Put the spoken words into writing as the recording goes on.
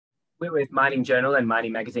We're with Mining Journal and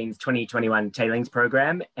Mining Magazine's 2021 Tailings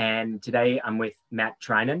Program, and today I'm with Matt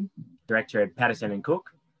Treinen, Director at Paterson Cooke,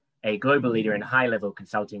 a global leader in high-level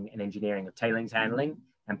consulting and engineering of tailings handling,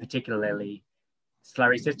 and particularly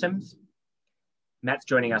slurry systems. Matt's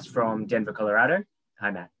joining us from Denver, Colorado. Hi,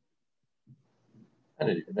 Matt.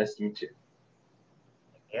 Hello, nice to meet you.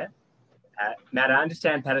 Yeah. Matt, I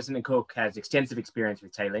understand Paterson Cooke has extensive experience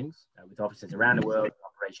with tailings, with offices around the world,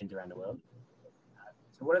 operations around the world.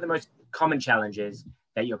 So what are the most common challenges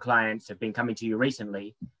that your clients have been coming to you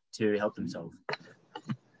recently to help them solve?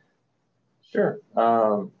 Sure.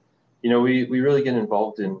 We really get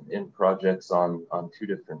involved in projects on two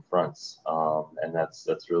different fronts, and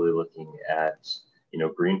that's really looking at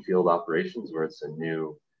greenfield operations where it's a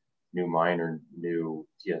new mine or new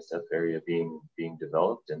TSF area being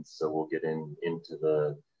developed, and so we'll get into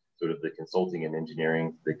the sort of the consulting and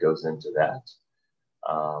engineering that goes into that.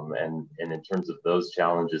 And in terms of those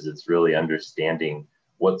challenges, it's really understanding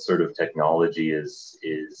what sort of technology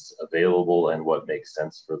is available and what makes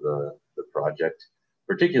sense for the project,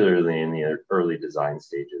 particularly in the early design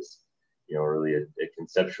stages. Really a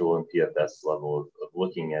conceptual and PFS level of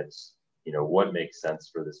looking at what makes sense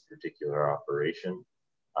for this particular operation.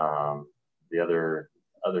 The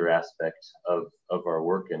other aspect of our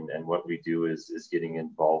work and what we do is getting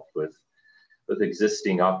involved with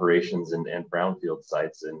existing operations and brownfield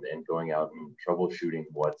sites and going out and troubleshooting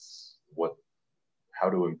how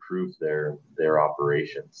to improve their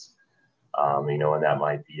operations. And that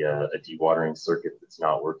might be a dewatering circuit that's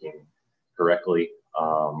not working correctly,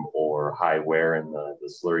 or high wear in the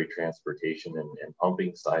slurry transportation and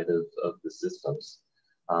pumping side of the systems.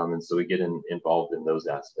 And so we get involved in those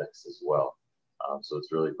aspects as well. So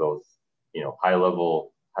it's really both, high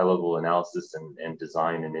level analysis and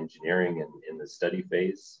design and engineering in the study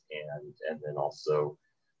phase, and then also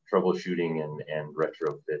troubleshooting and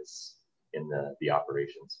retrofits in the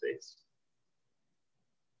operations phase.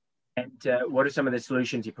 And what are some of the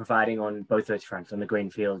solutions you're providing on both those fronts, on the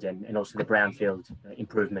greenfield and also the brownfield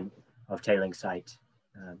improvement of tailing site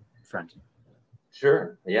front?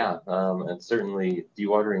 Sure. Yeah, and certainly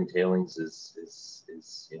dewatering tailings is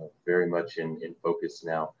very much in focus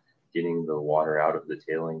now. Getting the water out of the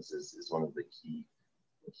tailings is one of the key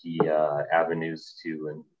avenues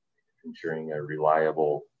to ensuring a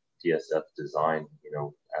reliable TSF design,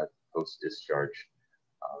 at post discharge,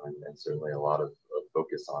 and certainly a lot of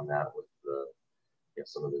focus on that with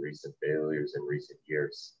some of the recent failures in recent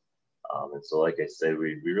years. And so, like I said,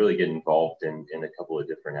 we really get involved in a couple of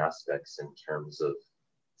different aspects in terms of,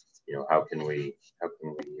 how can we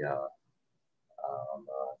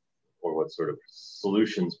or what sort of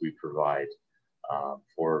solutions we provide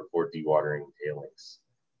for dewatering tailings.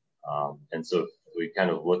 And so if we kind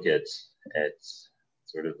of look at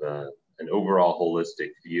sort of an overall holistic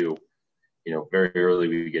view, very early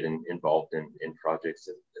we get involved in projects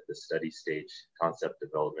at the study stage, concept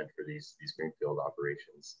development for these greenfield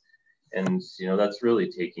operations. And, that's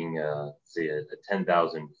really taking, say, a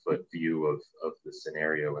 10,000 foot view of the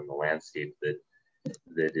scenario and the landscape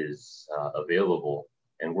that is available,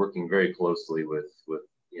 and working very closely with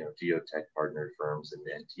geotech partner firms and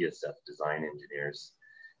TSF design engineers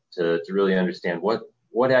to really understand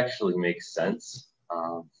what actually makes sense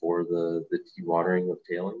for the dewatering of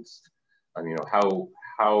tailings.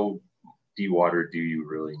 How dewatered do you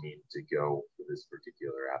really need to go for this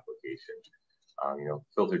particular application?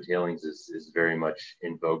 Filtered tailings is very much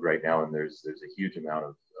in vogue right now, and there's a huge amount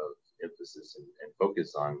of emphasis and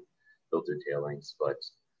focus on filtered tailings, but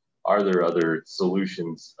are there other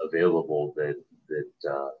solutions available that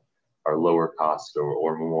are lower cost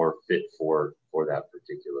or more fit for that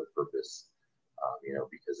particular purpose?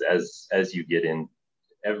 Because as you get in,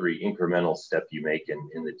 every incremental step you make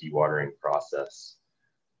in the dewatering process,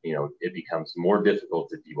 it becomes more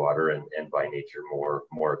difficult to dewater and by nature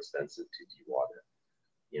more expensive to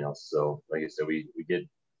dewater. So like I said, we get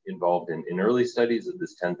involved in early studies of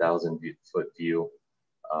this 10,000 foot view,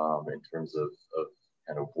 in terms of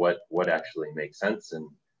kind of what actually makes sense and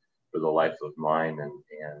for the life of mine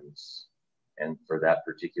and for that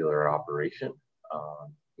particular operation.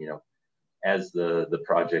 As the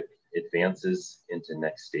project advances into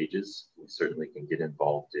next stages, we certainly can get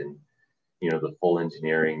involved in the full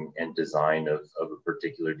engineering and design of a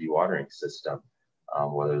particular dewatering system,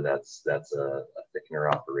 whether that's a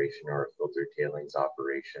thickener operation or a filtered tailings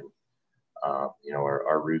operation.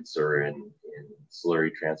 Our roots are in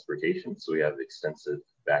slurry transportation, so we have extensive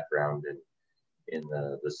background in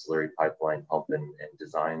the slurry pipeline pump and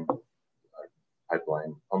design,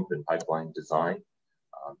 pipeline design,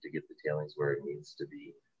 to get the tailings where it needs to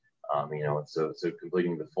be. And so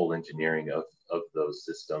completing the full engineering of those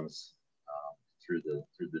systems through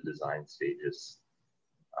the design stages.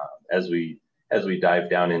 As we dive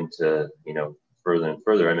down into further and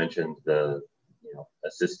further, I mentioned the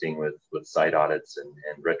assisting with site audits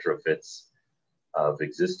and retrofits of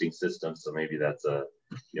existing systems. So maybe that's a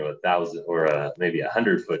 1,000 or maybe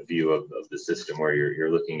 100-foot view of the system where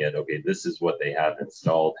you're looking at, okay, this is what they have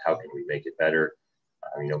installed. How can we make it better?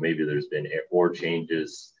 Maybe there's been ore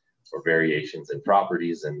changes or variations in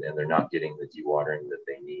properties, and they're not getting the dewatering that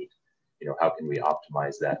they need. How can we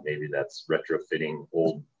optimize that? Maybe that's retrofitting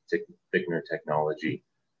old thickener technology.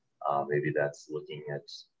 Maybe that's looking at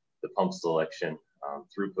the pump selection,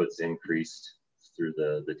 throughputs increased through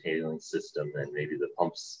the tailing system, and maybe the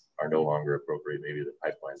pumps are no longer appropriate. Maybe the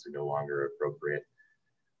pipelines are no longer appropriate.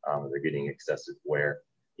 They're getting excessive wear.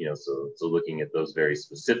 So looking at those very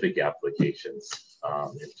specific applications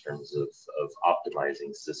in terms of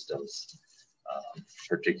optimizing systems,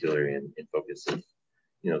 particularly in focus of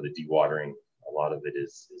the dewatering. A lot of it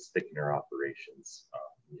is thickener operations,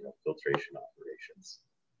 filtration operations.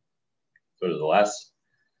 So the last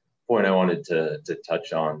point I wanted to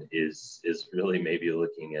touch on is really maybe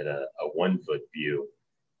looking at a 1-foot view,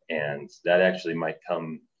 and that actually might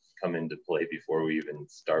come into play before we even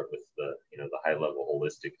start with the high level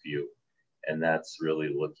holistic view, and that's really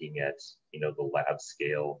looking at the lab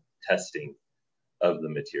scale testing of the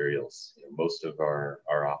materials. Most of our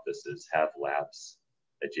offices have labs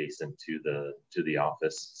adjacent to the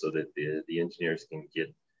office, so that the engineers can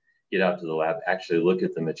get out to the lab, actually look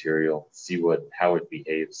at the material, see how it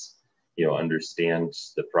behaves, understand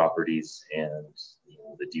the properties and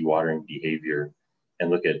the dewatering behavior,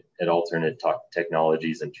 and look at alternate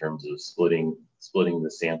technologies in terms of splitting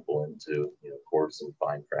the sample into coarse and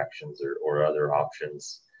fine fractions or other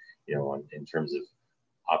options, in terms of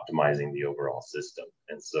optimizing the overall system.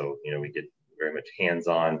 And so we get very much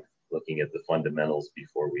hands-on, looking at the fundamentals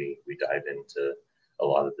before we dive into a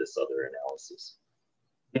lot of this other analysis.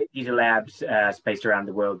 These are labs spaced around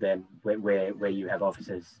the world then, where you have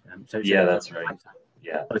offices. So yeah, that's right.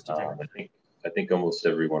 Yeah, I think almost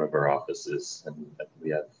every one of our offices, and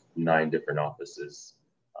we have 9 different offices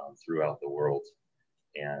throughout the world,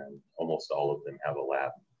 and almost all of them have a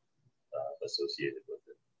lab associated with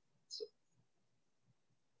it. So.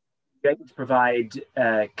 You're able to provide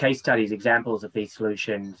case studies, examples of these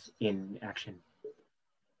solutions in action.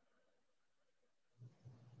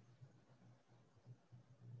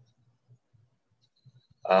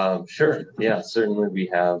 Sure. Yeah, certainly we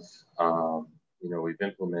have. We've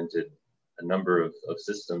implemented a number of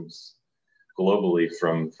systems globally,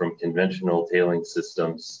 from conventional tailing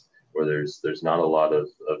systems where there's not a lot of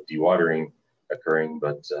dewatering occurring,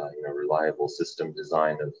 but reliable system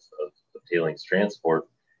design of tailings transport.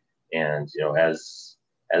 And as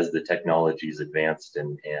the technology's advanced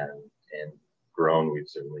and grown, we've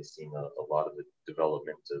certainly seen a lot of the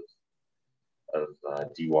development of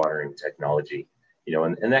dewatering technology.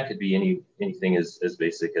 And that could be anything as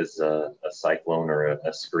basic as a cyclone or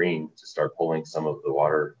a screen to start pulling some of the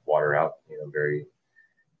water out. Very,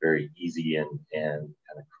 very easy and kind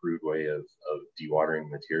of crude way of dewatering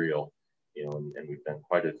material. And we've done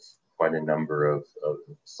quite a number of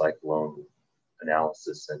cyclone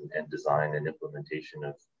analysis and design and implementation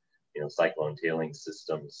of cyclone tailing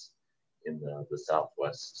systems in the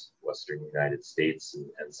western United States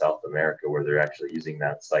and South America, where they're actually using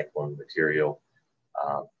that cyclone material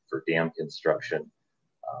for dam construction,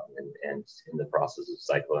 and in the process of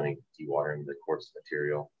cycloning, dewatering the coarse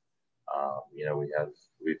material.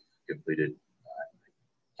 We've completed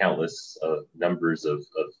countless numbers of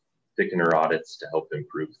thickener audits to help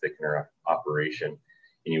improve thickener operation,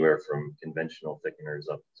 anywhere from conventional thickeners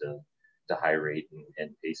up to high rate and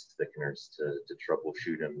paste thickeners to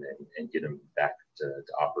troubleshoot them and get them back to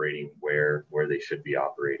operating where they should be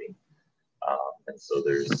operating. And so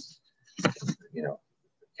there's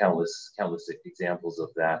countless examples of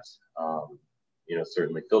that.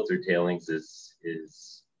 Certainly filter tailings is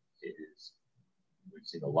we've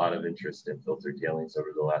seen a lot of interest in filter tailings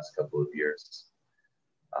over the last couple of years.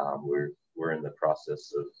 We're in the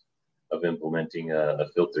process of implementing a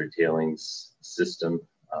filter tailings system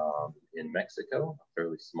in Mexico, a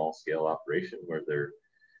fairly small scale operation where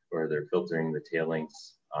they're filtering the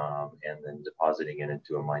tailings and then depositing it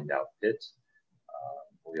into a mined out pit.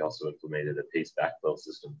 We also implemented a paste backfill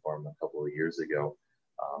system for them a couple of years ago.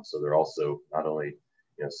 So they're also not only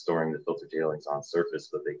storing the filter tailings on surface,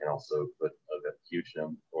 but they can also put a huge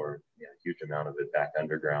amount of it back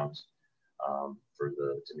underground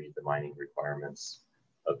to meet the mining requirements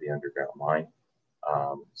of the underground mine.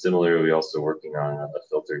 Similarly, we're also working on a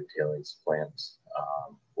filtered tailings plant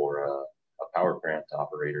for power plant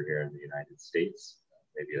operator here in the United States,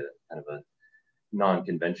 maybe a kind of a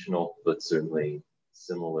non-conventional, but certainly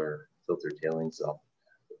similar filter tailings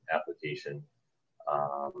application.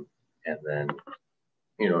 And then,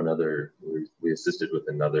 we assisted with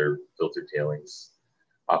another filter tailings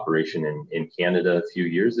operation in Canada a few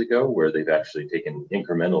years ago, where they've actually taken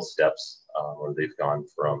incremental steps, where they've gone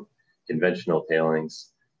from conventional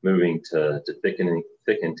tailings, moving to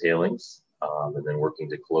thickened tailings, and then working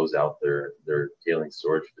to close out their tailings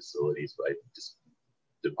storage facilities by just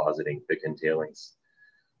depositing thickened tailings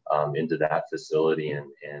into that facility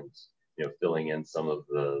and filling in some of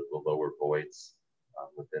the lower voids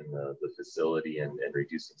within the facility and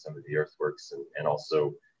reducing some of the earthworks and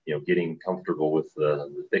also getting comfortable with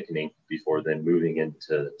the thickening before then moving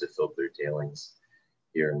into filter tailings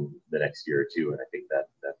here in the next year or two. And I think that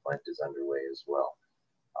plant is underway as well.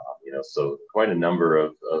 So quite a number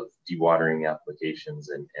of dewatering applications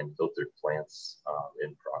and filtered plants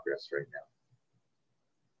in progress right now.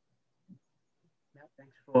 Matt,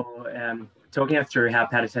 thanks for talking us through how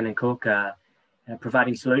Paterson Cooke are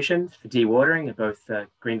providing solutions for dewatering at both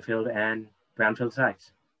greenfield and brownfield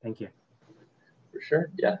sites. Thank you. For sure.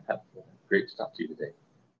 Yeah. Great to talk to you today.